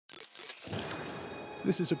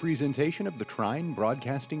This is a presentation of the Trine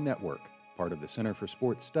Broadcasting Network, part of the Center for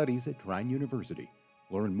Sports Studies at Trine University.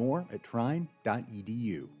 Learn more at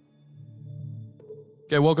trine.edu.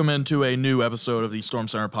 Okay, welcome into a new episode of the Storm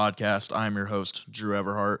Center podcast. I'm your host, Drew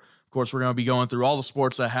Everhart. Of course, we're going to be going through all the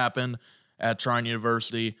sports that happened at Trine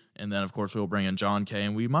University, and then, of course, we'll bring in John Kay,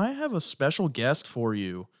 and we might have a special guest for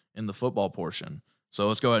you in the football portion. So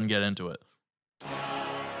let's go ahead and get into it.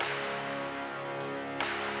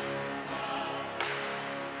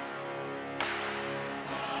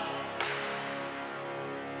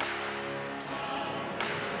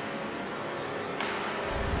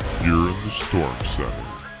 You're in the Storm Center.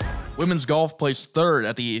 Women's golf placed third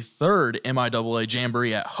at the third MIAA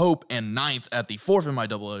Jamboree at Hope and ninth at the fourth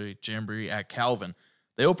MIAA Jamboree at Calvin.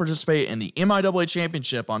 They will participate in the MIAA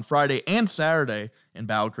Championship on Friday and Saturday in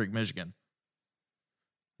Battle Creek, Michigan.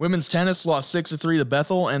 Women's tennis lost 6-3 to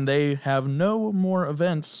Bethel, and they have no more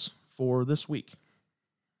events for this week.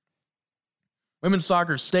 Women's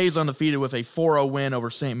soccer stays undefeated with a 4-0 win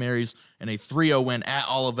over St. Mary's and a 3-0 win at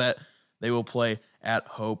Olivet. They will play at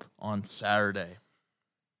Hope on Saturday.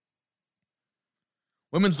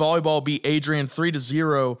 Women's volleyball beat Adrian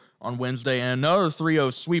 3-0 on Wednesday and another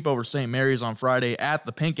 3-0 sweep over St. Mary's on Friday at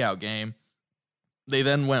the Pinkout game. They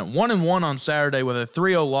then went 1-1 on Saturday with a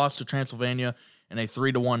 3-0 loss to Transylvania and a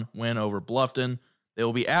 3-1 win over Bluffton. They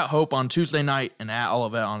will be at Hope on Tuesday night and at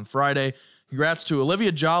Olivet on Friday. Congrats to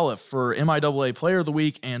Olivia Jolliffe for MIAA Player of the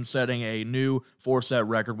Week and setting a new 4-set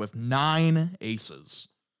record with 9 aces.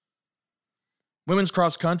 Women's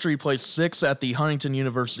cross country placed 6th at the Huntington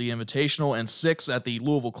University Invitational and 6th at the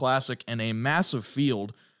Louisville Classic in a massive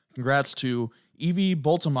field. Congrats to Evie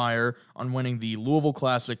Boltemeyer on winning the Louisville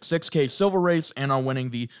Classic 6K Silver Race and on winning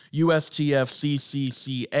the USTF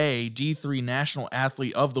CCCA D3 National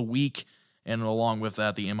Athlete of the Week, and along with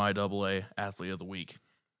that, the MIAA Athlete of the Week.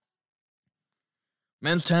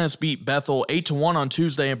 Men's tennis beat Bethel 8-1 on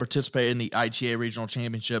Tuesday and participated in the ITA Regional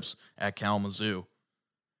Championships at Kalamazoo.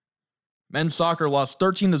 Men's soccer lost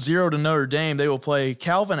 13-0 to Notre Dame. They will play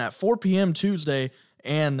Calvin at 4 p.m. Tuesday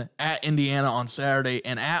and at Indiana on Saturday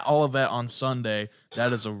and at Olivet on Sunday.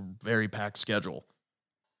 That is a very packed schedule.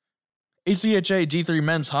 ACHA D3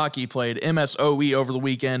 men's hockey played MSOE over the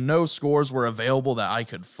weekend. No scores were available that I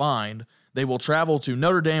could find. They will travel to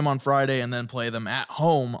Notre Dame on Friday and then play them at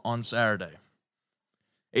home on Saturday.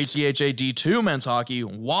 ACHA D2 men's hockey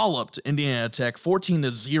walloped Indiana Tech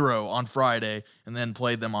 14-0 on Friday and then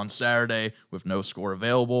played them on Saturday with no score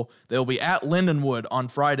available. They'll be at Lindenwood on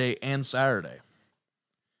Friday and Saturday.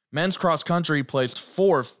 Men's cross country placed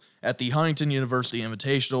 4th at the Huntington University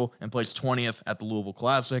Invitational and placed 20th at the Louisville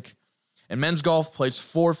Classic. And men's golf placed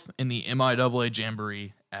 4th in the MIAA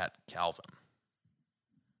Jamboree at Calvin.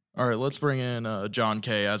 All right, let's bring in John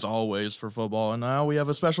Kay, as always, for football. And now we have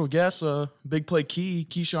a special guest, Big Play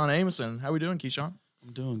Keyshawn Amison. How we doing, Keyshawn?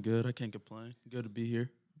 I'm doing good. I can't complain. Good to be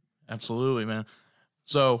here. Absolutely, man.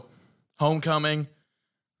 So, homecoming,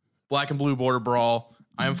 black and blue border brawl.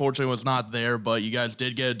 I unfortunately was not there, but you guys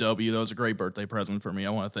did get a W. That was a great birthday present for me. I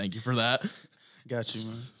want to thank you for that. Got you,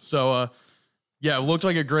 man. So, yeah, it looked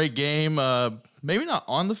like a great game. Maybe not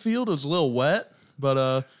on the field. It was a little wet,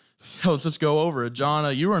 but let's just go over it.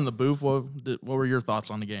 John, you were in the booth. What were your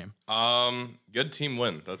thoughts on the game? Good team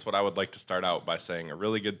win. That's what I would like to start out by saying. A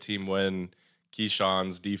really good team win.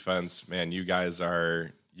 Keyshawn's defense, man, you guys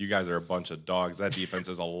are a bunch of dogs. That defense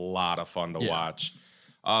is a lot of fun to watch.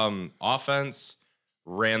 Offense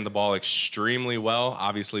ran the ball extremely well.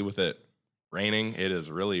 Obviously, with it raining, it is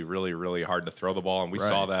really, really, really hard to throw the ball, and we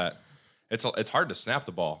saw that. It's hard to snap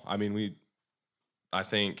the ball. I mean, I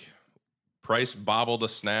think Price bobbled a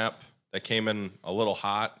snap that came in a little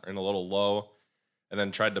hot and a little low, and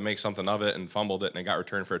then tried to make something of it and fumbled it, and it got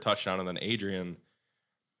returned for a touchdown. And then Adrian,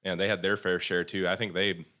 and they had their fair share too. I think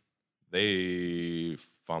they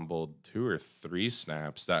fumbled 2 or 3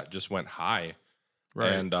 snaps that just went high.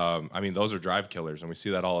 Right. And I mean, those are drive killers, and we see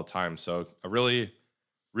that all the time. So a really,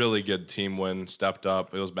 really good team win. Stepped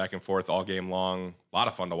up. It was back and forth all game long. A lot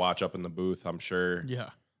of fun to watch up in the booth, I'm sure. Yeah.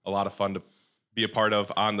 A lot of fun to be a part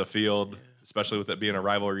of on the field, especially with it being a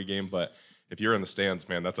rivalry game. But if you're in the stands,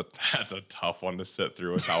 man, that's a tough one to sit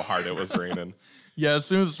through with how hard it was raining. Yeah, as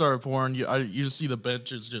soon as it started pouring, you just see the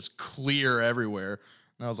benches just clear everywhere.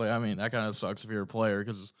 And I was like, I mean, that kind of sucks if you're a player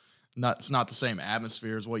because it's not the same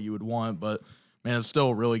atmosphere as what you would want. But, man, it's still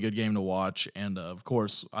a really good game to watch. And, of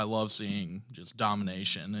course, I love seeing just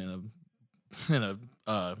domination in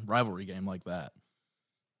a rivalry game like that.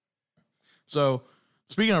 So,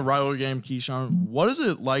 speaking of rivalry game, Keyshawn, what is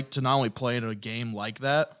it like to not only play in a game like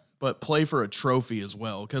that, but play for a trophy as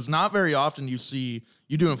well? Because not very often you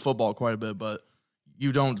do in football quite a bit, but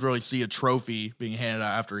you don't really see a trophy being handed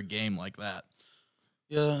out after a game like that.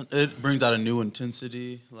 Yeah, it brings out a new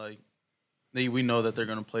intensity. Like we know that they're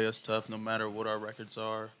going to play us tough no matter what our records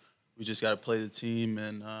are. We just got to play the team,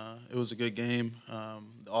 and it was a good game.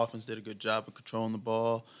 The offense did a good job of controlling the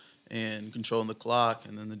ball and controlling the clock,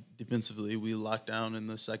 and then defensively we locked down in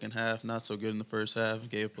the second half. Not so good in the first half.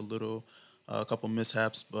 Gave up a couple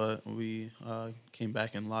mishaps, but we came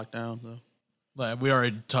back and locked down though. Like, we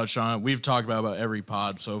already touched on it. We've talked about every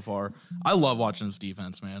pod so far. I love watching this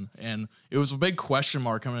defense, man. And it was a big question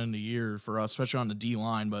mark coming into the year for us, especially on the D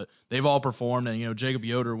line. But they've all performed. And, Jacob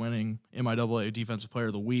Yoder winning MIAA Defensive Player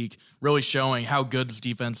of the Week, really showing how good this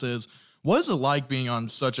defense is. What is it like being on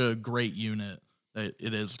such a great unit that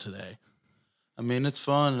it is today? I mean, it's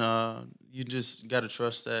fun. You just got to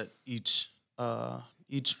trust that each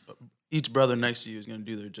brother next to you is going to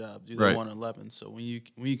do their job, do their Right. 111. So when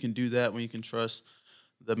you can do that, when you can trust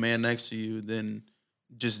the man next to you, then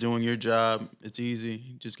just doing your job, it's easy.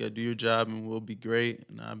 You just got to do your job, and we'll be great.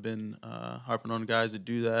 And I've been harping on the guys to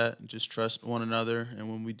do that and just trust one another. And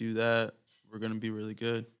when we do that, we're going to be really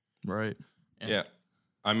good. Right. Yeah.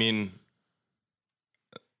 I mean,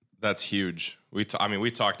 that's huge. We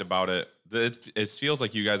talked about it. It feels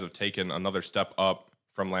like you guys have taken another step up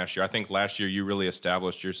from last year. I think last year you really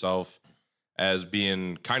established yourself as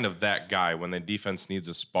being kind of that guy when the defense needs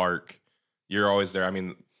a spark. You're always there. I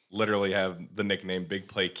mean, literally have the nickname Big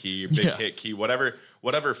Play Key, Big Hit Key,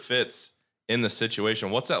 whatever fits in the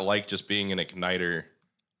situation. What's that like, just being an igniter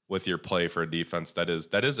with your play for a defense that is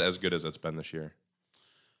as good as it's been this year?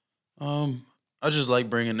 I just like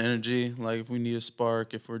bringing energy. Like if we need a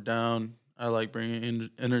spark, if we're down, I like bringing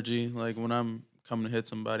energy. Like when I'm coming to hit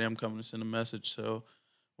somebody, I'm coming to send a message. So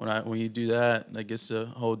when you do that, that gets the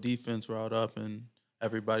whole defense riled up, and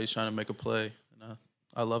everybody's trying to make a play. And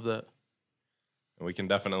I love that. We can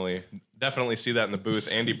definitely see that in the booth.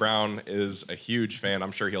 Andy Brown is a huge fan.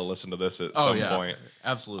 I'm sure he'll listen to this at some point.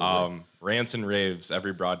 Absolutely. Rants and raves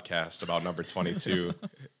every broadcast about number 22.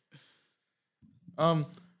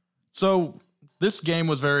 So this game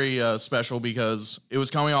was very special because it was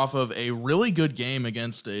coming off of a really good game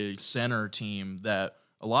against a center team that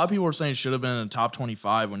a lot of people were saying should have been in the top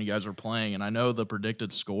 25 when you guys were playing. And I know the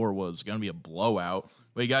predicted score was going to be a blowout,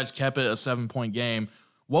 but you guys kept it a 7-point game.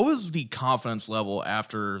 What was the confidence level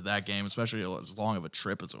after that game, especially as long of a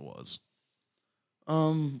trip as it was?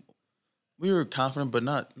 We were confident, but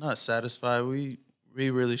not satisfied. We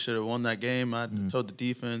really should have won that game. I told the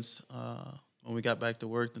defense when we got back to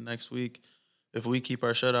work the next week, if we keep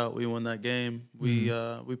our shutout, we win that game. We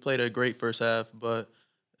played a great first half, but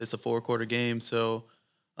it's a 4-quarter game, so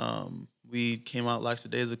we came out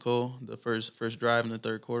lackadaisical the first drive in the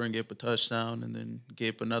third quarter and gave up a touchdown, and then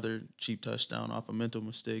gave up another cheap touchdown off a mental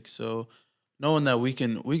mistake. So knowing that we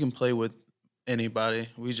can play with anybody,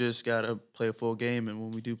 we just gotta play a full game, and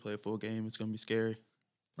when we do play a full game, it's gonna be scary.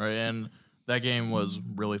 Right, and that game was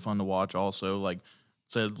really fun to watch. Also, like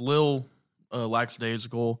said, Lil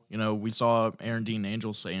lackadaisical. We saw Aaron Dean,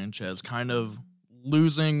 Angel Sanchez kind of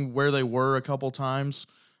losing where they were a couple times.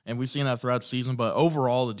 And we've seen that throughout the season, but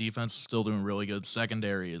overall, the defense is still doing really good.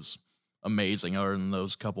 Secondary is amazing, other than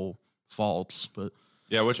those couple faults. But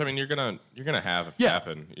yeah, which I mean, you're gonna have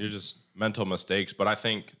happen. You're just mental mistakes. But I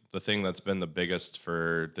think the thing that's been the biggest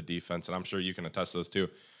for the defense, and I'm sure you can attest to this too,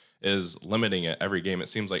 is limiting it every game. It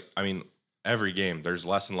seems like, I mean, every game there's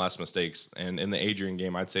less and less mistakes. And in the Adrian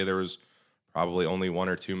game, I'd say there was probably only 1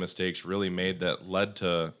 or 2 mistakes really made that led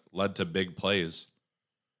to big plays.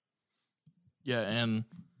 Yeah, and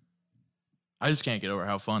I just can't get over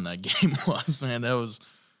how fun that game was, man. That was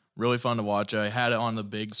really fun to watch. I had it on the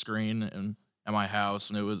big screen at my house,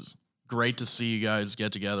 and it was great to see you guys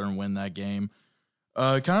get together and win that game.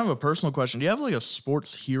 Kind of a personal question. Do you have like a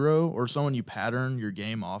sports hero or someone you pattern your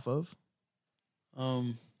game off of?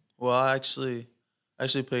 Well, I actually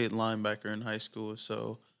played linebacker in high school,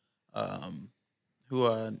 so who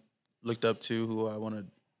I looked up to, who I want to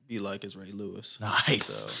be like, is Ray Lewis. Nice.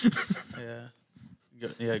 So, yeah.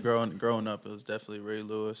 Growing up, it was definitely Ray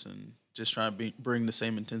Lewis, and just trying to bring the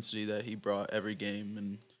same intensity that he brought every game,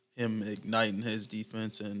 and him igniting his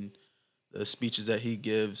defense and the speeches that he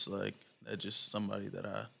gives. Like, that's just somebody that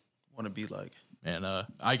I want to be like. And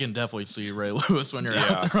I can definitely see Ray Lewis when you're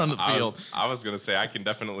out there on the field. I was gonna say I can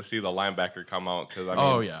definitely see the linebacker come out, because I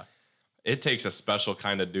mean, it takes a special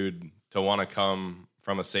kind of dude to want to come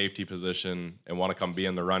from a safety position and want to come be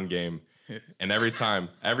in the run game. And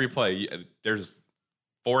every play, there's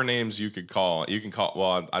 4 names you could call. You can call,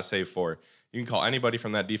 well, I say 4. You can call anybody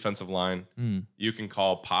from that defensive line. You can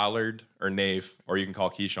call Pollard or Nafe, or you can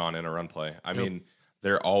call Keyshawn in a run play. I mean,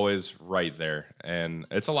 they're always right there, and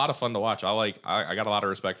it's a lot of fun to watch. I got a lot of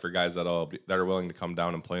respect for guys that are willing to come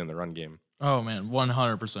down and play in the run game. Oh man,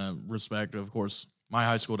 100% respect. Of course, my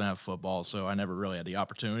high school didn't have football, so I never really had the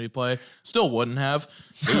opportunity to play. Still wouldn't have.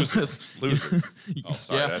 Loser. Oh,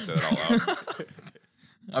 sorry, Yeah. I said it out loud.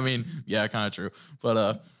 I mean, yeah, kind of true.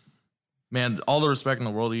 But man, all the respect in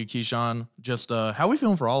the world to you, Keyshawn. Just how are we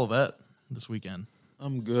feeling for Olivet this weekend?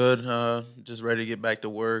 I'm good. Just ready to get back to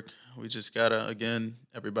work. We just gotta again,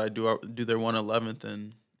 everybody do their 111th,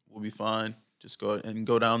 and we'll be fine. Just go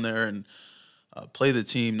down there and play the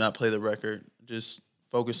team, not play the record. Just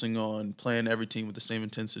focusing on playing every team with the same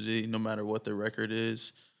intensity, no matter what their record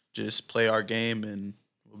is. Just play our game, and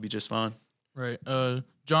we'll be just fine. Right,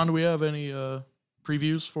 John. Do we have any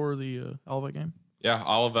previews for the Olivet game? Yeah,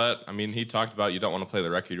 Olivet. I mean, he talked about you don't want to play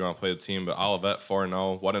the record, you want to play the team. But Olivet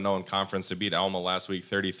 4-0, 1-0 in conference. They beat Alma last week,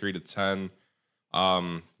 33-10.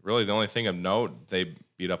 Really, the only thing of note, they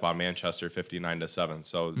beat up on Manchester 59-7.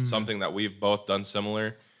 So something that we've both done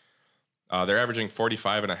similar. They're averaging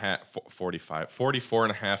 44 and a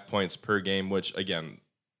half points per game, which again,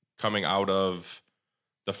 coming out of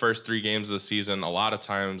the first 3 games of the season, a lot of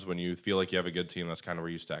times when you feel like you have a good team, that's kind of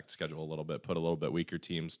where you stack the schedule a little bit, put a little bit weaker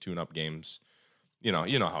teams, tune up games. You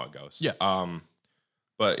know how it goes. Yeah.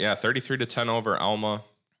 But yeah, 33-10 over Alma.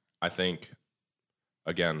 I think,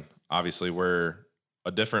 again, obviously we're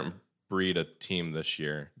a different breed of team this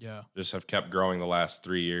year. Yeah. Just have kept growing the last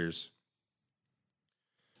 3 years.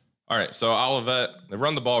 All right, so Olivet, they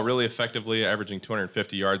run the ball really effectively, averaging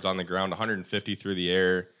 250 yards on the ground, 150 through the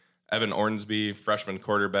air. Evan Ornsby, freshman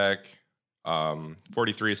quarterback,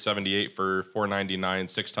 43-78 for 499,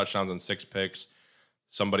 6 touchdowns and 6 picks.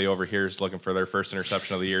 Somebody over here is looking for their first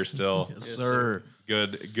interception of the year still. Yes, sir.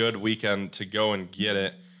 Good weekend to go and get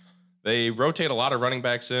it. They rotate a lot of running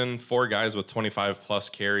backs in, 4 guys with 25-plus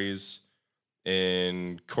carries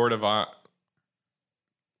in Cordova.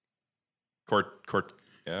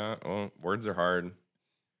 Words are hard.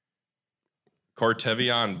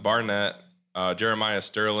 Cortevion Barnett, Jeremiah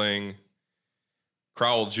Sterling,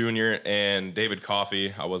 Crowell Jr., and David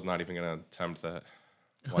Coffey. I was not even going to attempt that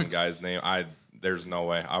one guy's name. There's no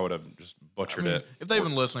way. I would have just butchered it. If they've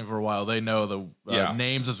been listening for a while, they know the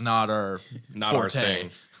names is not our Not forte. our thing.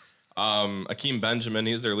 Akeem Benjamin,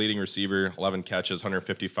 he's their leading receiver, 11 catches,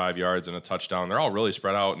 155 yards, and a touchdown. They're all really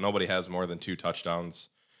spread out. Nobody has more than 2 touchdowns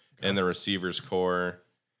in the receivers core.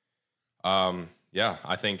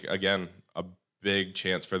 I think, again, a big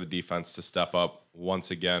chance for the defense to step up once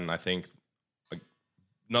again. I think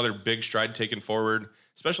another big stride taken forward,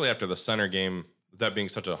 especially after the center game, that being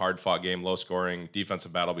such a hard-fought game, low-scoring,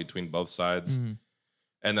 defensive battle between both sides. Mm-hmm.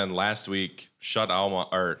 And then last week, shut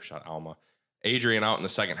Adrian out in the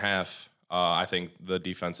second half. I think the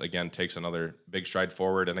defense, again, takes another big stride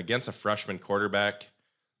forward. And against a freshman quarterback,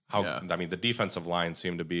 the defensive line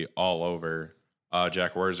seemed to be all over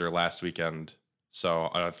Jack Werzer last weekend.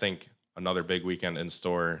 So I think another big weekend in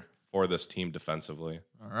store for this team defensively.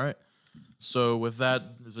 All right. So with that,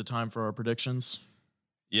 is it time for our predictions?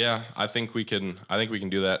 Yeah, I think we can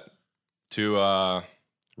do that. To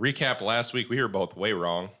recap last week, we were both way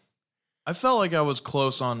wrong. I felt like I was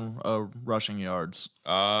close on rushing yards.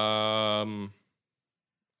 I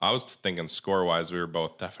was thinking score-wise, we were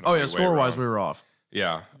both definitely way score-wise, wrong. we were off.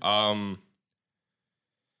 Yeah. I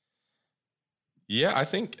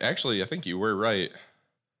think you were right.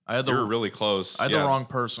 You were really close. I had the wrong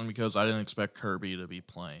person because I didn't expect Kirby to be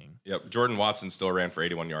playing. Yep. Jordan Watson still ran for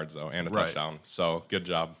 81 yards though and a touchdown. So good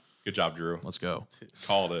job. Good job, Drew. Let's go.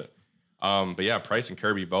 Called it. But yeah, Price and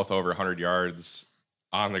Kirby both over 100 yards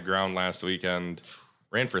on the ground last weekend.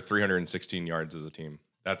 Ran for 316 yards as a team.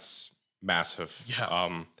 That's massive.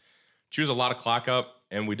 Yeah. Choose a lot of clock up,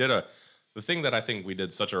 and we did the thing that I think we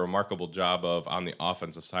did such a remarkable job of on the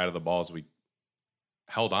offensive side of the ball is we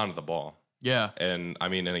held on to the ball. Yeah. And I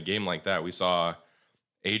mean, in a game like that, we saw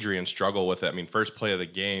Adrian struggle with it. I mean, first play of the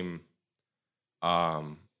game, I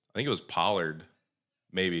think it was Pollard,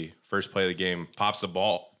 maybe first play of the game, pops the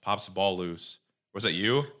ball loose. Was that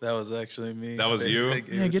you? That was actually me. That was you?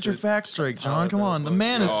 Yeah, get your facts straight, John. Come on. The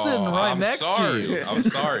man is sitting right next to you. I'm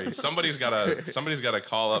sorry. Somebody's gotta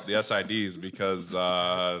call up the SIDs because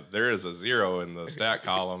there is a 0 in the stat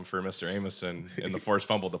column for Mr. Amison in the forced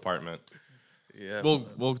fumble department. Yeah.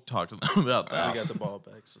 We'll talk to them about that. We got the ball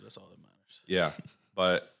back, so that's all that matters. Yeah.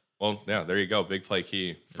 But there you go. Big play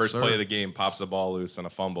key. First play of the game, pops the ball loose and a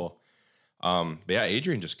fumble. But yeah,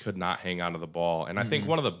 Adrian just could not hang on to the ball. And I think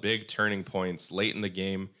one of the big turning points late in the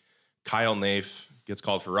game, Kyle Naif gets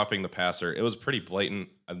called for roughing the passer. It was pretty blatant.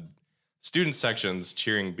 Student sections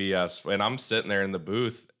cheering BS. And I'm sitting there in the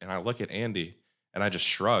booth and I look at Andy and I just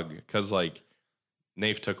shrug because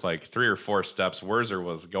Nafe took like 3 or 4 steps. Werzer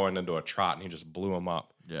was going into a trot, and he just blew him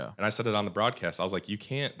up. Yeah. And I said it on the broadcast. I was like,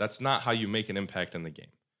 that's not how you make an impact in the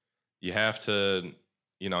game. You have to,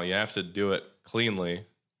 you have to do it cleanly,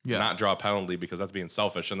 not draw a penalty, because that's being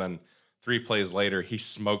selfish. And then 3 plays later, he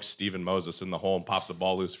smokes Steven Moses in the hole and pops the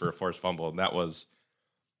ball loose for a forced fumble. And that was,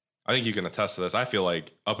 I think you can attest to this. I feel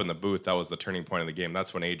like up in the booth, that was the turning point of the game.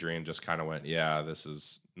 That's when Adrian just kind of went, yeah, this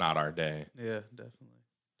is not our day. Yeah, definitely.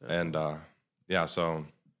 And so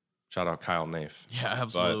shout out Kyle Nafe. Yeah,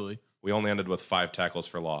 absolutely. But we only ended with 5 tackles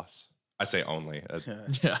for loss. I say only.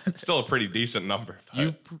 Yeah. It's still a pretty decent number.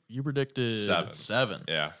 You predicted 7.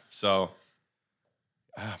 Yeah. So,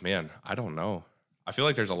 man, I don't know. I feel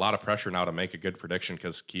like there's a lot of pressure now to make a good prediction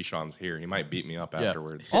because Keyshawn's here. He might beat me up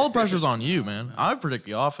afterwards. All the pressure's on you, man. I predict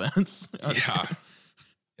the offense.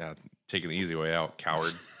 Yeah. Taking the easy way out,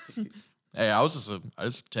 coward. Hey, I was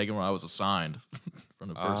just taking what I was assigned from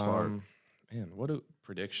the first part. Man, what do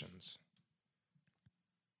predictions?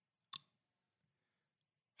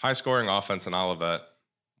 High scoring offense in Olivet.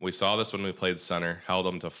 We saw this when we played center, held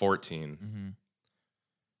them to 14. Mm-hmm.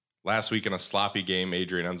 Last week in a sloppy game,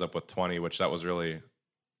 Adrian ends up with 20, which that was really,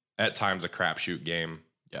 at times, a crapshoot game.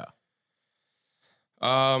 Yeah.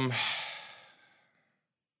 And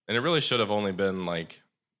it really should have only been like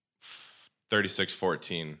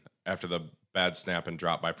 36-14 after the bad snap and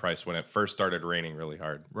drop by Price when it first started raining really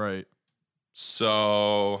hard. Right.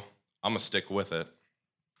 So I'm going to stick with it.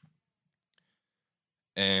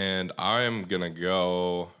 And I am going to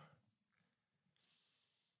go...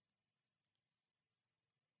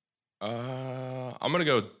 I'm going to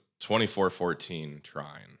go 24-14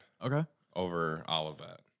 Trine. Okay. Over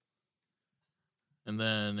Olivet. And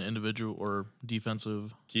then individual or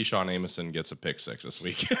defensive. Keyshawn Amison gets a pick 6 this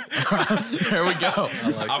week. There we go.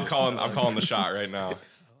 I'm calling the shot right now.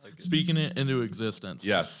 Speaking it into existence.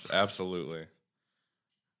 Yes, absolutely.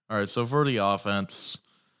 All right, so for the offense,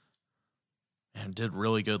 and did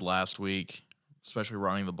really good last week, especially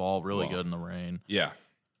running the ball really good in the rain. Yeah.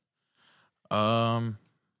 I'm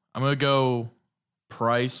going to go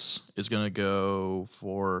Price is going to go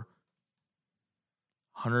for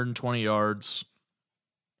 120 yards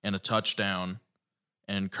and a touchdown,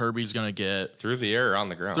 and Kirby's going to get... Through the air or on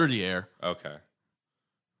the ground? Through the air. Okay.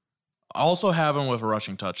 I also have him with a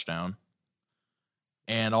rushing touchdown,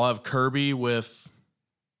 and I'll have Kirby with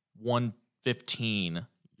 115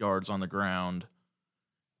 yards on the ground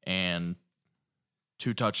and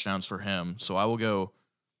 2 touchdowns for him. So I will go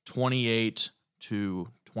 28-21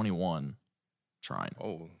 Trine.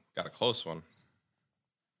 Oh, got a close one.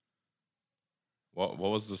 What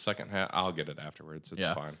was the second half? I'll get it afterwards. It's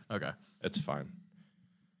fine. Okay. It's fine.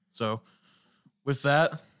 So with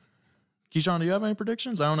that, Keyshawn, do you have any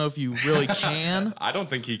predictions? I don't know if you really can. I don't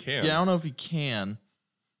think he can. Yeah, I don't know if he can.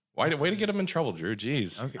 Way to get him in trouble, Drew.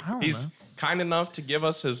 Jeez. Okay, I don't He's know. kind enough to give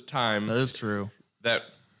us his time. That is true. That,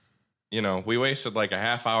 we wasted like a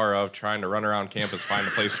half hour of trying to run around campus, find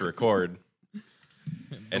a place to record.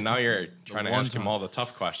 And now you're trying to ask him all the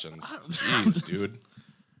tough questions. Jeez, dude.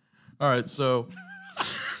 All right, so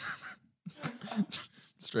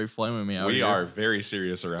straight flaming me out. We here. are very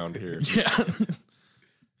serious around here. Yeah.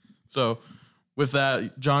 So with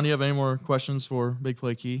that, John, do you have any more questions for Big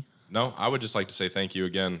Play Key? No, I would just like to say thank you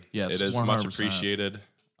again. Yes, it is 100%. much appreciated.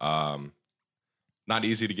 Not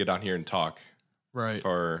easy to get on here and talk Right.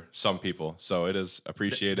 for some people, so it is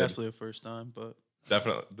appreciated. Definitely a first time, but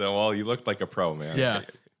Definitely. Well, you looked like a pro, man. Yeah.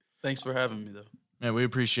 thanks for having me, though. Man, we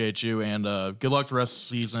appreciate you, and good luck the rest of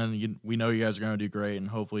the season. We know you guys are going to do great, and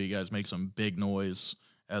hopefully you guys make some big noise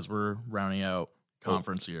as we're rounding out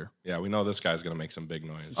conference year. Yeah, we know this guy's going to make some big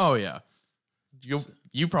noise. Oh, yeah.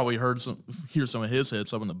 You probably hear some of his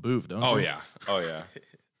hits up in the booth, don't you? Oh, yeah.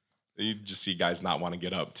 You just see guys not want to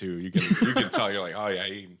get up, too. You can tell. You're like, oh, yeah,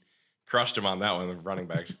 he crushed him on that one, the running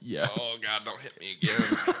backs. Yeah. Oh, God, don't hit me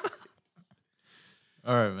again.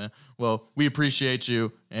 All right, man. Well, we appreciate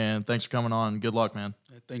you, and thanks for coming on. Good luck, man.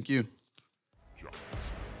 Thank you.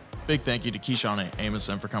 Big thank you to Keyshawn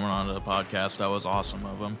Amison for coming on to the podcast. That was awesome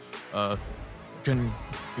of him.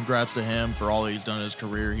 Congrats to him for all that he's done in his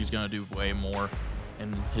career. He's going to do way more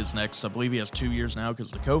in his next, I believe he has 2 years now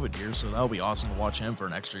because of the COVID year, so that'll be awesome to watch him for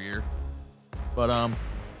an extra year. But,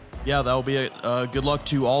 yeah, that'll be it. Good luck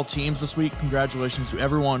to all teams this week. Congratulations to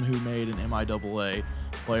everyone who made an MIAA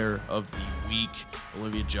Player of the Week.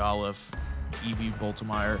 Olivia Jolliffe, Evie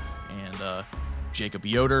Boltemeyer, and Jacob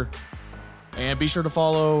Yoder. And be sure to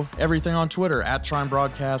follow everything on Twitter at Trine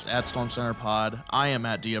Broadcast, at Storm Center Pod. I am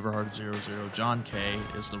at DEverhard00. John K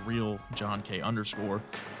is the real John K _.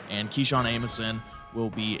 And Keyshawn Amison will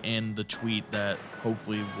be in the tweet that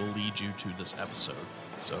hopefully will lead you to this episode.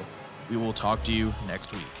 So We will talk to you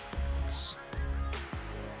next week. Peace.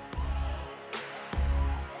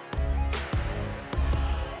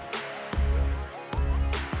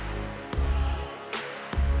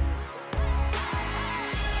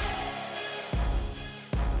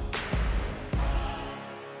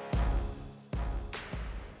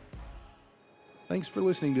 Thanks for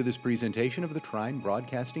listening to this presentation of the Trine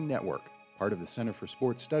Broadcasting Network, part of the Center for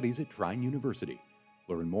Sports Studies at Trine University.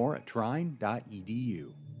 Learn more at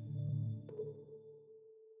trine.edu.